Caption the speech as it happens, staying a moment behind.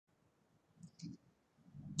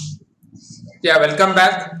Yeah, welcome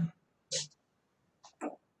back.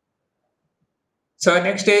 So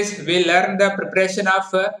next is we learn the preparation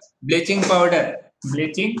of bleaching powder.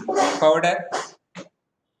 Bleaching powder.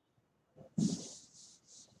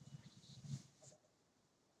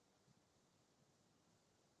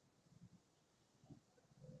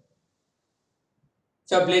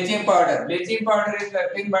 So bleaching powder. Bleaching powder is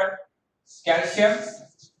nothing but calcium,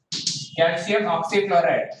 calcium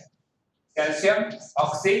oxychloride. Calcium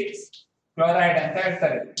oxychloride ಅಂತ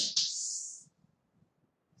ಹೇಳ್ತಾರೆ.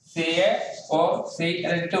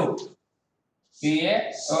 CaOCl2.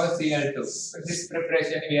 CaOCl2. So this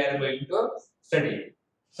preparation we are going to study.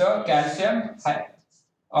 So calcium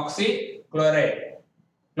oxychloride.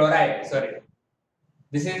 Chloride, sorry.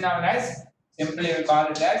 This is known as, simply we call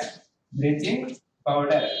it as bleaching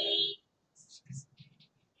powder.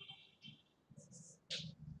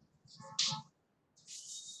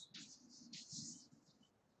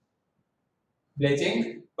 Bleaching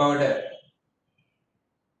powder.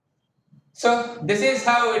 So this is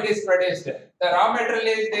how it is produced. The raw material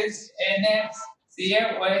is this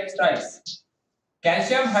NaClOH twice.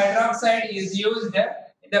 Calcium hydroxide is used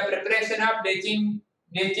in the preparation of bleaching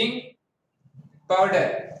powder.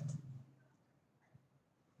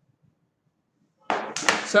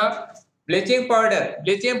 So bleaching powder.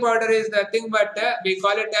 Bleaching powder is nothing but we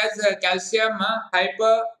call it as calcium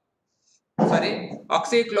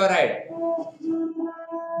oxychloride.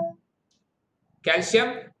 Calcium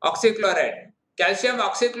oxychloride. Calcium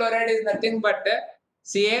oxychloride is nothing but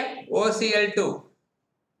CaOCl2.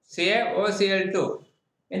 CaOCl2.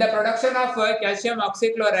 In the production of calcium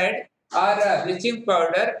oxychloride or bleaching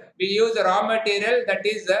powder, we use raw material, that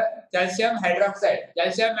is calcium hydroxide.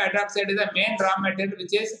 Calcium hydroxide is the main raw material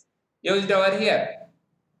which is used over here.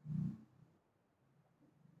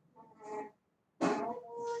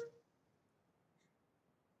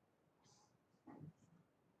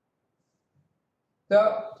 So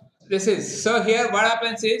this is, so here what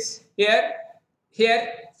happens is here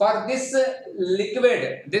for this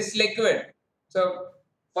liquid. So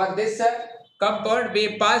for this compound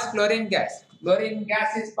we pass chlorine gas. Chlorine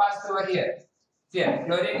gas is passed over here. Here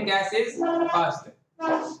chlorine gas is passed.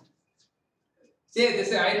 See,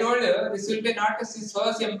 this I told you this will be not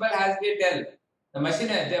so simple as we tell. The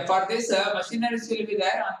machinery for this machineries will be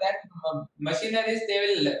there. On that machineries they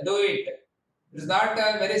will do it. It's not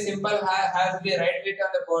very simple as we write it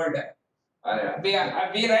on the board. We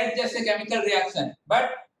write just a chemical reaction,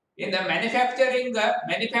 but in the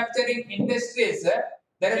manufacturing industries,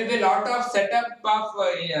 there will be a lot of setup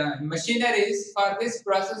of machineries for this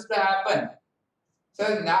process to happen.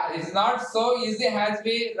 So now it's not so easy as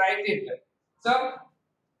we write it. So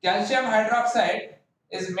calcium hydroxide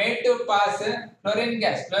is made to pass chlorine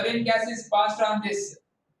gas. Chlorine gas is passed on this.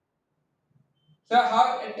 So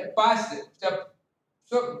how it passed?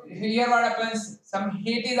 So here what happens? Some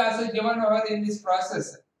heat is also given over in this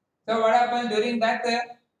process. So what happens during that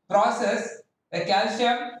process? The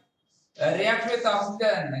calcium reacts with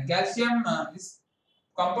oxygen. Calcium this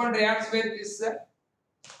compound reacts with this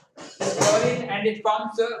chlorine and it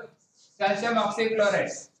forms calcium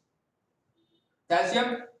oxychloride.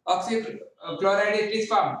 Calcium oxychloride it is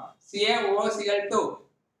formed. CaOCl2.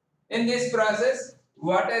 In this process,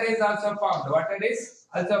 water is also formed.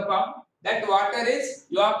 That water is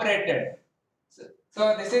evaporated.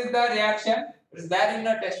 So this is the reaction. It is there in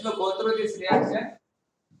the textbook. Go through this reaction.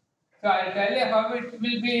 So I'll tell you how it will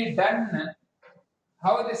be done.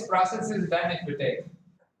 How this process is done if you take.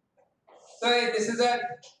 So this is a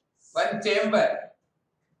one chamber.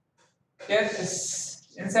 Here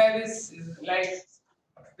inside this is like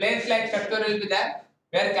planes like structure will be there,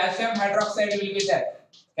 where calcium hydroxide will be there.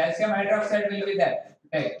 Calcium hydroxide will be there.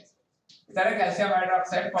 Okay. ಈ ತರ calcium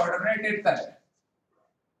hydroxide powder ಇಟ್ಟಿರ್ತಾರೆ.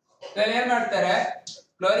 ಏನು ಮಾಡ್ತಾರೆ,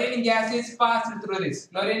 chlorine gas is passed through this.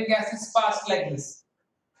 Chlorine gas is passed like this,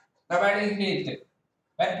 providing heat.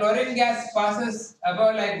 When chlorine gas passes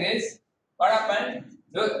above like this, what happens?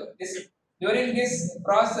 During this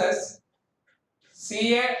process,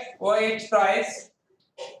 CaOH twice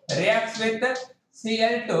reacts with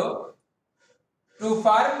Cl2 to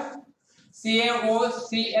form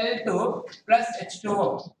CaOCl2 plus H2O.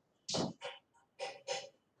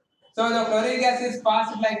 So the chlorine gas is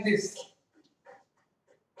passed like this.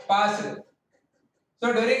 Passed. So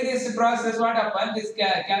during this process, what happens? This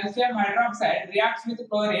calcium hydroxide reacts with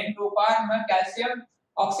chlorine to form calcium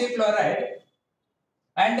oxychloride,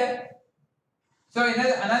 and so in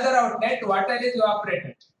another outlet, water is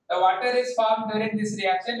evaporated. The water is formed during this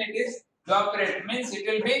reaction. It is evaporated, means it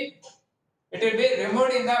will be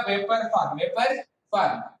removed in the vapor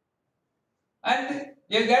form, and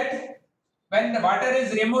you get when the water is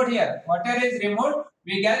removed here,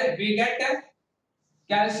 we get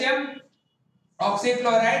calcium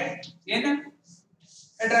oxychloride in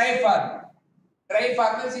a dry form. Dry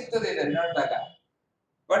form ಅಲ್ಲಿ ಸಿಗ್ತದೆ ಇದು ನೋಡಿದಾಗ.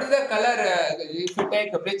 What is the color? If you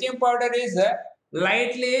take bleaching powder is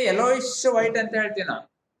lightly yellowish white ಅಂತ ಹೇಳ್ತೀವಿ ನಾವು.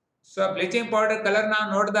 So bleaching powder color ನಾವು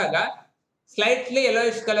ನೋಡಿದಾಗ slightly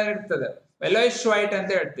yellowish color ಇರ್ತದೆ. Yellowish white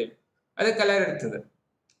ಅಂತ ಹೇಳ್ತೀವಿ. ಅದು ಕಲರ್ ಇರ್ತದೆ.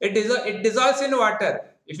 It dissolves in water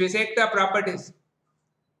if you check the properties.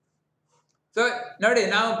 So ನೋಡಿ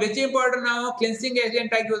ನಾವು ಬ್ಲೀಚಿಂಗ್ ಪೌಡರ್ ನಾವು ಕ್ಲಿನ್ಸಿಂಗ್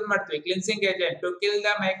ಏಜೆಂಟ್ ಆಗಿ ಯೂಸ್ ಮಾಡ್ತೀವಿ. Cleansing agent to kill the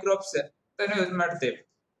microbes ಅಂತ ಯೂಸ್ ಮಾಡ್ತೀವಿ.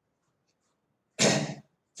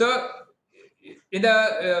 So in the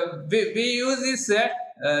we use this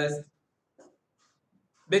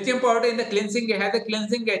bleaching powder in the cleansing, has a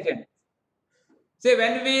cleansing agent. See,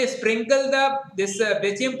 when we sprinkle this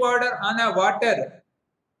bleaching powder on a water,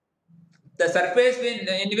 the surface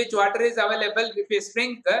in which water is available, if we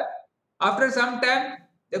sprinkle, after some time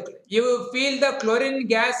you feel the chlorine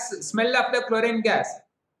gas, smell of the chlorine gas.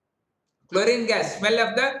 Smell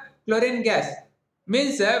of the chlorine gas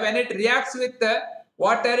means when it reacts with the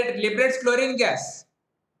water, it liberates chlorine gas.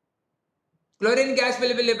 Chlorine gas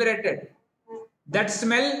will be liberated. That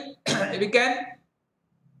smell we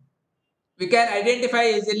can identify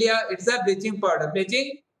easily. It's a bleaching powder.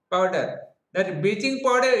 That bleaching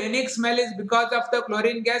powder unique smell is because of the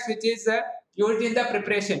chlorine gas which is used in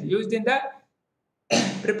the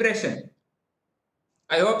preparation.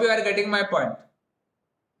 I hope you are getting my point.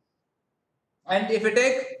 And if you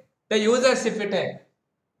take the users,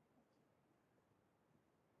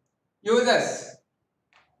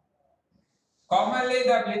 commonly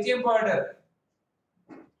the bleaching powder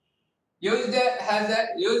used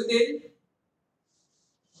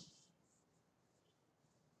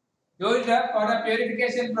for a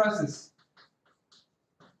purification process.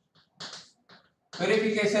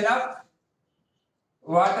 Purification of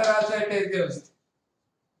water also it is used.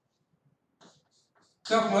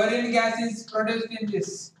 So chlorine gas is produced in this.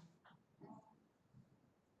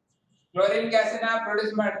 Chlorine gas is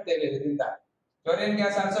produced ಮಾಡ್ತೇವೆ ಇದರಿಂದ. Chlorine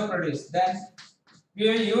gas also produced. Then we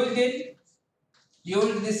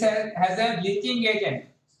use this as a bleaching agent.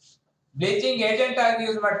 Bleaching agent ಆಗಿ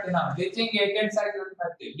use ಮಾಡ್ತೀವಿ ನಾವು. Bleaching agents ಆಗಿ use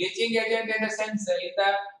ಮಾಡ್ತೀವಿ. Bleaching agent in the sense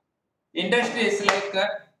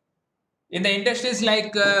in the industries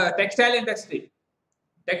like textile industry.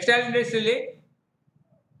 Textile industry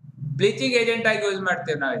bleaching agent ಆಗಿ use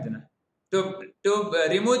ಮಾಡ್ತೀವಿ ನಾವು ಇದನ್ನ. To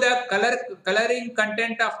remove the coloring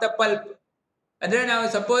content of the pulp. ಅಂದ್ರೆ ನಾವು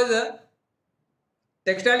ಸಪೋಸ್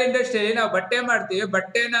ಟೆಕ್ಸ್ಟೈಲ್ ಇಂಡಸ್ಟ್ರಿಯಲ್ಲಿ ನಾವು ಬಟ್ಟೆ ಮಾಡ್ತೀವಿ,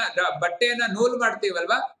 ಬಟ್ಟೆನ ನೂಲ್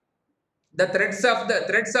ಮಾಡ್ತೀವಲ್ವಾ, the threads of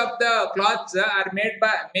the cloths are made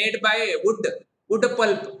by wood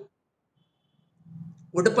pulp.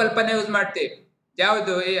 Wood pulp ಅನ್ನು ಯೂಸ್ ಮಾಡ್ತೀವಿ.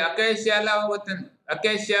 ಯಾವುದು ಈ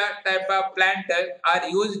acacia type of plant are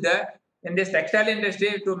used in this textile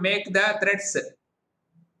industry to make the threads.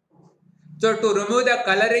 So to remove the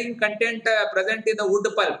coloring content present in the wood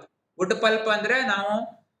pulp ಅಂದ್ರೆ ನಾವು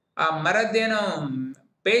ಮರದ್ದೇನು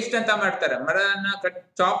paste ಅಂತ ಮಾಡ್ತಾರೆ, ಮರನ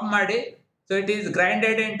chop ಮಾಡಿ, so it is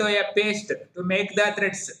grinded into a paste to make the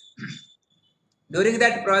threads. During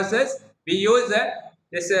that process we use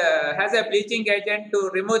this has a bleaching agent to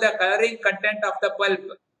remove the coloring content of the pulp.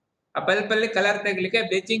 ಆ pulp ಅಲ್ಲಿ colour ತೆಗಿಲಿಕ್ಕೆ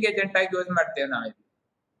bleaching agent ಆಗಿ use ಮಾಡ್ತೇವೆ ನಾವು.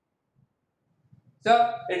 So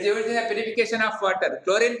it's used in the purification of water.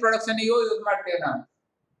 Chlorine production use ಮಾಡ್ತೇವೆ ನಾವು.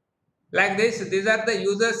 Like this, these are the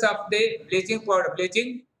uses of the bleaching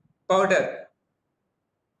powder.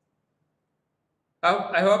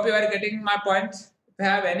 I hope you are getting my points. If you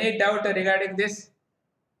have any doubt regarding this,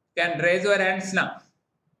 you can raise your hands now.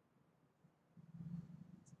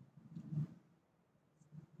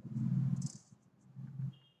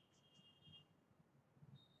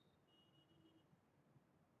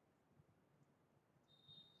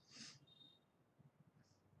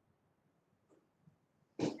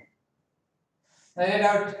 Any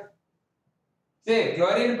doubt? See,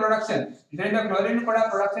 chlorine production. ಇದರಿಂದ chlorine ಕೂಡ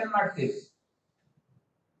production ಮಾಡ್ತೀವಿ.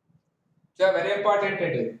 So very important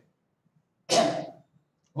it is.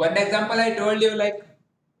 One example I told you, like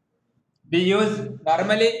we use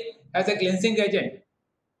normally as a cleansing agent.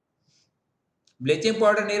 Bleaching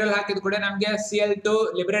powder ನೀರಲ್ಲಿ ಹಾಕಿದ ಕೂಡ ನಮಗೆ Cl2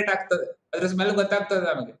 liberate ಆಗ್ತದೆ, ಅದರ smell ಗೊತ್ತಾಗ್ತದೆ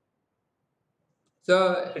ನಮಗೆ. So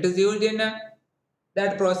it is used in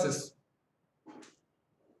that process.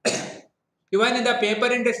 Even in the paper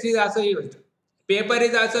industry is also used. Paper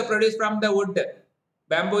is also produced from the wood.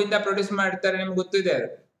 Bamboo ಇಂದ produce ಮಾಡ್ತಾರೆ, ನಿಮ್ಗೆ ಗೊತ್ತಿದೆ.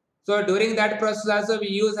 So during that process also we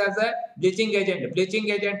use as a bleaching agent. Bleaching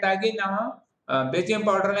agent ಆಗಿ ನಾವು bleaching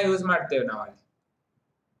powder ನ use ಮಾಡ್ತೇವೆ ನಾವು ಅಲ್ಲಿ.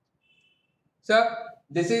 So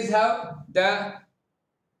this is how the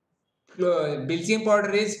bleaching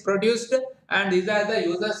powder is produced and these are the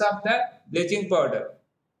uses of the bleaching powder.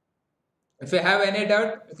 If you have any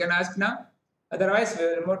doubt, you can ask now. Otherwise, we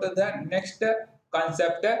will move to the next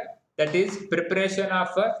concept, that is preparation of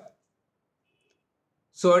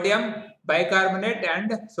sodium bicarbonate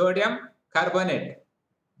and sodium carbonate.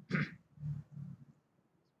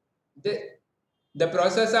 The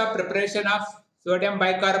process of preparation of sodium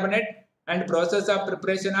bicarbonate and process of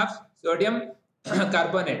preparation of sodium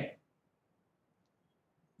carbonate.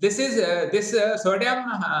 This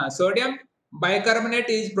sodium bicarbonate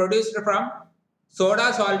is produced from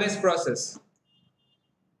soda solvase process.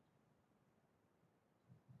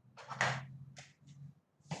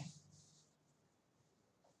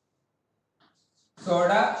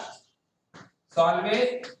 Soda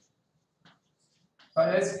solvase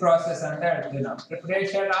process under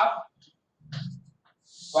preparation of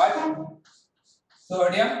what?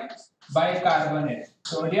 Sodium bicarbonate.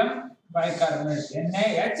 Sodium bicarbonate.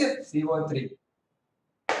 NaHCO3.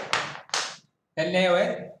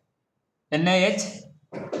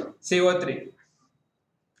 NaHCO3.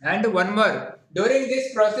 And one more. During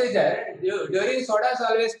this procedure, during soda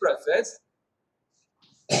solvase process,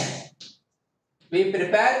 we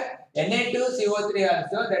prepare Na2CO3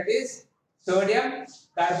 also, that is sodium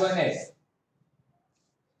carbonate.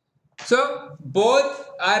 So both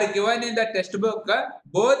are given in the textbook.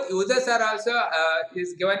 Both uses are also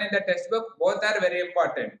is given in the textbook. Both are very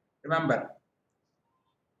important. Remember.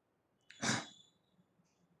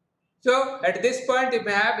 So at this point, if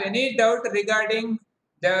you have any doubt regarding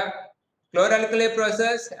the chloralkali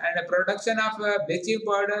process and the production of bleaching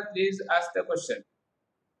powder, please ask the question.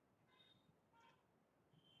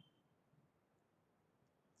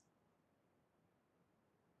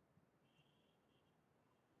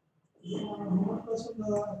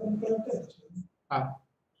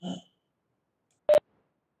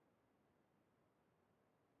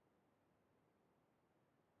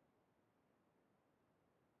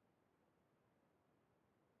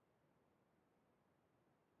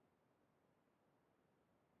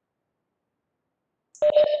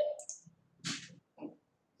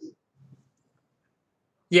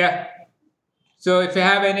 Yeah. So if you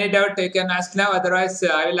have any doubt, you can ask now. Otherwise,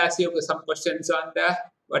 I will ask you some questions on the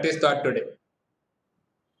what is taught today.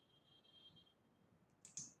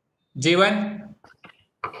 Jeevan.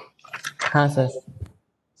 Sir.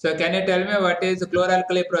 So can you tell me what is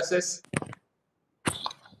chloralkali process?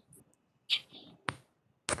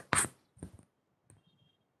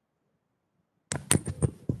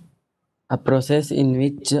 A process in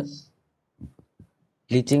which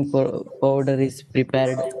bleaching powder is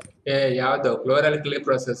prepared. Yavado chloralkali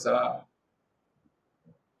process.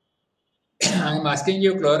 I am asking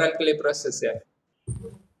you chloralkali process. Yeah.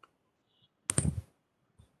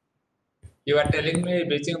 You are telling me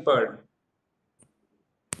bleaching powder.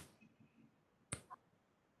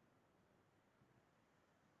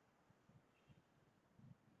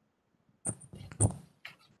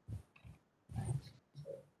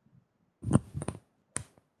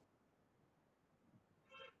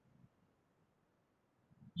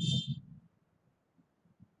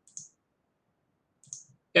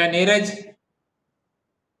 Yeah, Neeraj.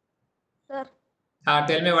 Sir.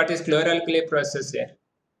 Tell me what is chloralkali process here.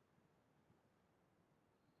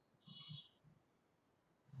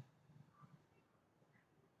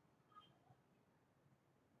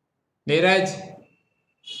 Neeraj.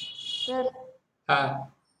 Sir. I'm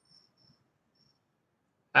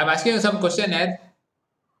asking you some question here.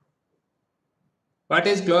 What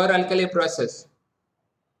is chloralkali process?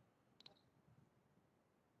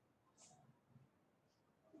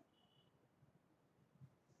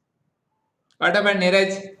 What about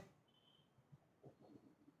Neeraj?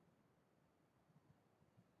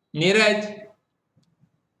 Neeraj.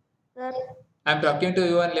 Sir. I'm talking to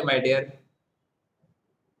you only, my dear.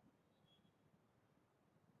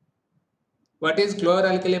 What is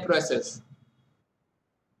chloralkali process?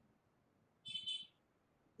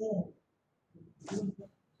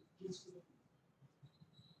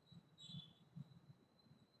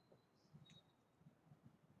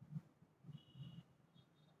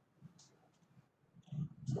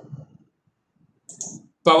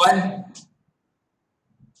 Pawan,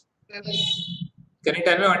 can you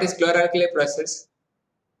tell me what is chloralkali process?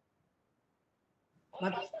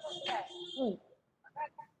 What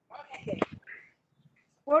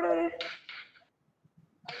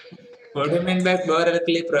What do you mean by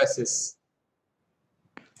chloralkali process?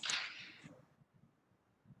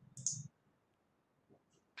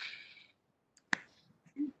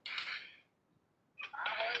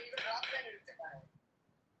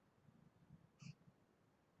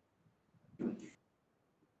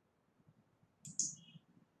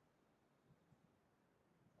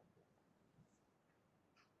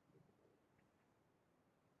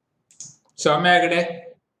 Soumya Agade,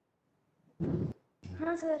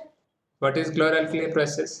 हाँ sir. what is chloralkali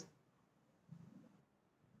process?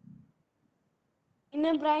 In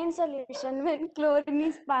a brine solution, when chlorine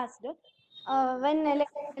is passed, when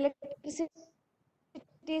electricity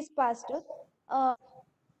is passed, uh,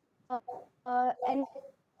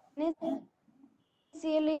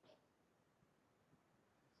 NaCl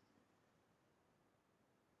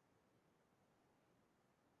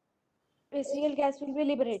Cl gas will be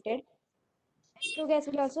liberated. H2 gas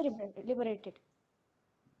will also liberated.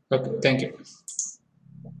 Okay, thank you.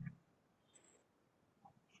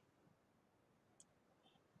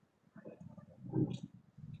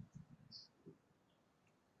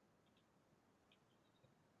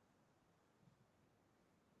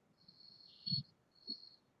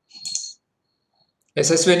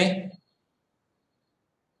 Yashaswini,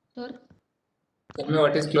 Sir, tell me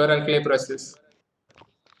what is chloralkali process?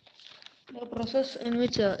 the process in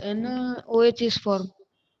which NaOH is formed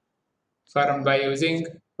Formed by using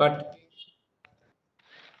what?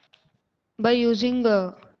 by using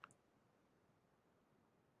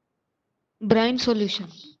brine solution.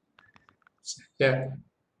 Yeah.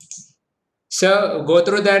 So go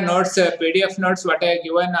through the notes, PDF notes what I have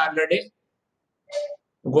given already.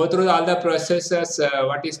 Go through all the processes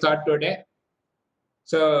what is taught today.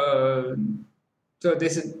 So,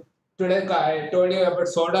 this is today I told you about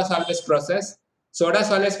soda solvent process. Soda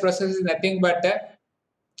solvent process is nothing but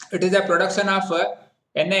it is a production of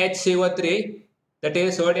NaHCO3, that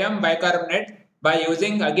is sodium bicarbonate, by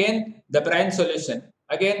using again the brine solution.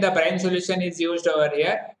 Again the brine solution is used over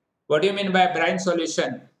here. What do you mean by brine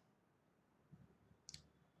solution?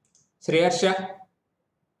 Sriharsha?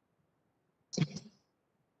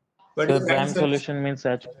 What So is brine brine solution means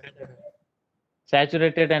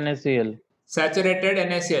saturated NaCl. Saturated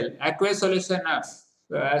NaCl, aqueous solution of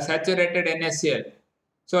saturated NaCl.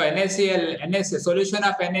 So NaCl, solution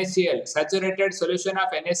of NaCl, saturated solution of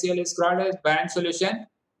NaCl is called as brine solution.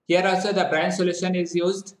 Here also the brine solution is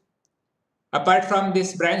used. Apart from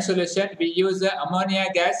this brine solution, we use ammonia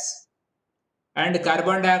gas and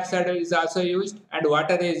carbon dioxide is also used and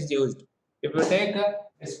water is used. If you take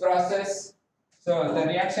this process, so the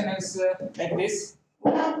reaction is like this.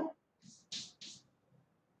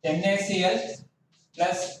 NaCl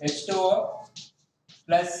plus H2O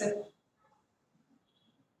plus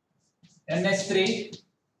NH3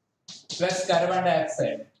 plus carbon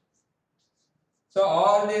dioxide. So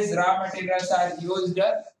all these raw materials are used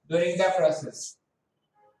during the process.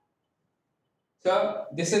 So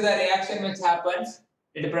this is the reaction which happens.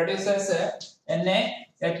 It produces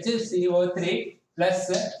NaHCO3 plus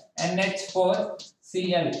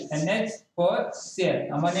NH4Cl.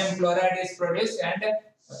 NH4Cl. Ammonium chloride is produced, and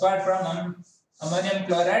apart from ammonium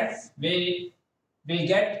chloride, we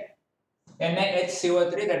get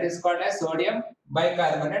NaHCO3, that is called as sodium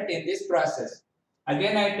bicarbonate in this process.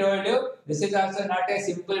 Again, I told you this is also not a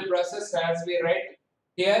simple process as we write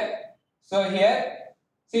here. So here,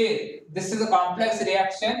 see, this is a complex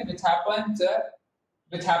reaction which happens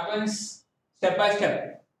step by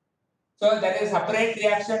step. So there is separate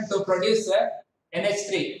reaction to produce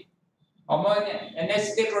NH3. Ammonia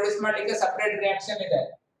NH3 produce like a separate reaction is there.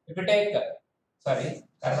 If you take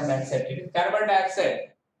carbon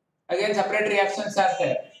dioxide. Again, separate reactions are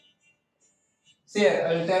there. See, here,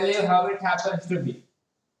 I will tell you how it happens to be.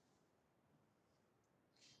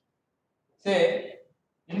 Say,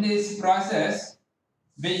 in this process,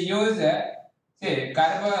 we use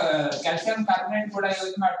calcium carbonate ಕೂಡ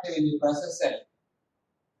use ಮಾಡ್ತೀವಿ ಈ process ಅಲ್ಲಿ.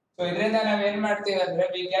 So ಇದರಿಂದ ನಾವು ಏನು ಮಾಡ್ತೀವಿ ಅಂದ್ರೆ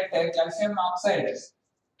we get calcium oxide.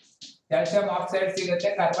 Calcium oxide ಸಿಗುತ್ತೆ,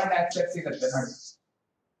 carbon dioxide ಸಿಗುತ್ತೆ ನೋಡಿ.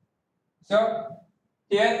 So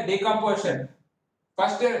here decomposition.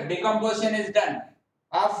 First decomposition is done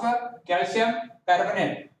of calcium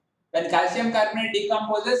carbonate. When calcium carbonate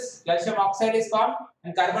decomposes, calcium oxide is formed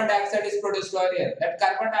and carbon dioxide is produced over here. That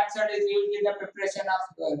carbon dioxide is used in the preparation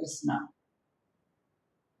of this now.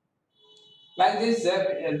 Like this,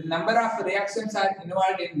 number of reactions are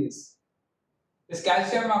involved in this. This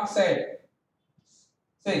calcium oxide.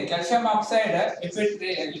 See, calcium oxide, if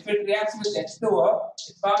it reacts with H2O,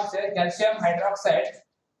 it forms a calcium hydroxide.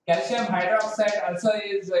 Calcium hydroxide also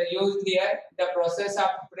is used here in the process of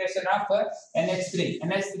preparation of NH3.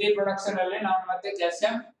 NH3 production alli ನಾವು ಮತ್ತೆ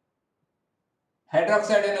calcium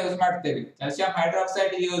hydroxide ಅನ್ನು use ಮಾಡ್ತೀವಿ. Calcium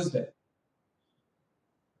hydroxide used.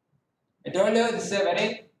 I told you this is a very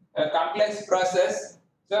complex process.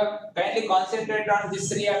 So kindly concentrate on this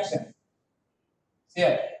reaction.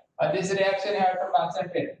 Here, on this reaction you have to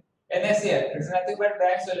concentrate. NaCl, it's nothing but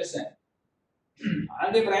brine solution. On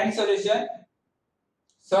the brine solution,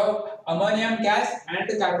 so ammonium gas and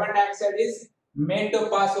carbon dioxide is made to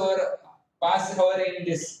pass over pass over in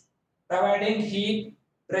this, providing heat,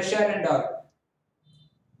 pressure, and all.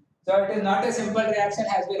 So it is not a simple reaction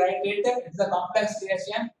as we write it. It's a complex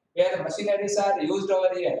reaction where the machineries are used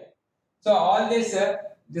over here. So all this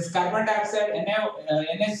carbon dioxide,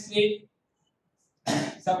 NH3,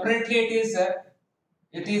 separately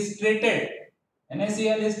it is treated.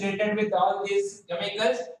 NaCl is treated with all these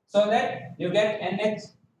chemicals so that you get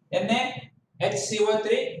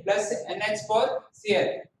NaHCO3 plus NH4Cl.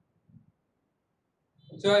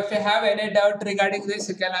 So if you have any doubt regarding this,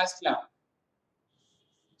 you can ask now.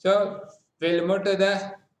 So we'll move to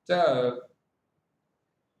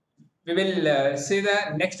we will see the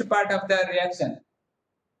next part of the reaction.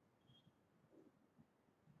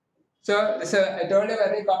 So this I told you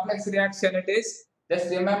very complex reaction it is. Just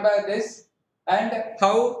remember this and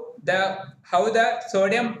how the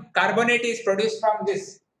sodium carbonate is produced from this.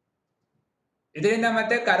 ಇದರಿಂದ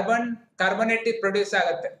ಮತ್ತೆ carbonate produce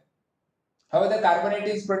ಆಗುತ್ತೆ. How the carbonate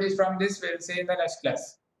is produced from this we'll see in the next class.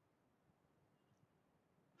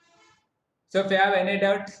 So if you have any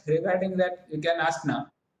doubt regarding that, you can ask now.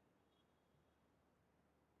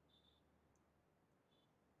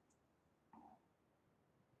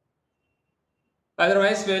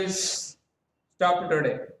 Otherwise, we'll stop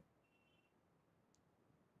today.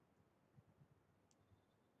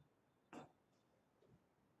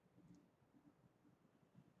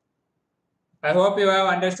 I hope you have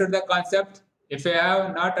understood the concept. If you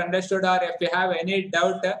have not understood or if you have any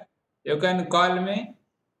doubt, you can call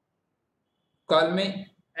me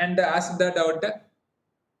and ask the doubt.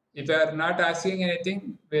 If you are not asking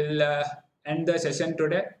anything, we'll end the session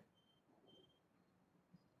today.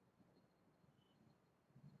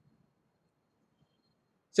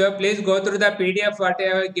 So please go through the PDF what I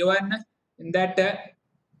have given. In that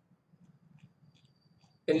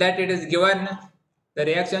it is given, the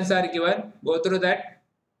reactions are given. Go through that.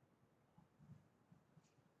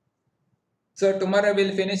 So tomorrow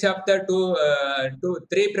we'll finish up the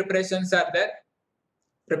three preparations are there.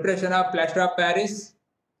 Preparation of plaster of Paris,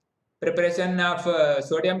 preparation of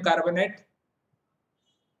sodium carbonate,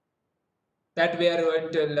 that we are going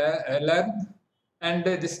to learn, and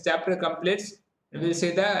this chapter completes. We will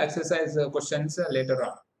see the exercise questions later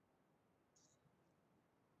on.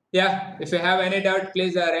 Yeah, if you have any doubt,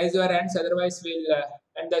 please raise your hands. Otherwise, we'll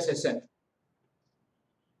end the session.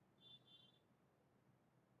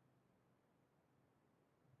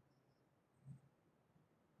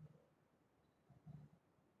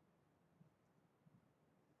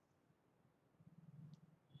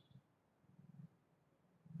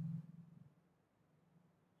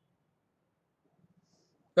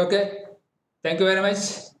 Okay. Thank you very much.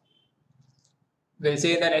 We'll see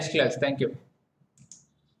you in the next class. Thank you.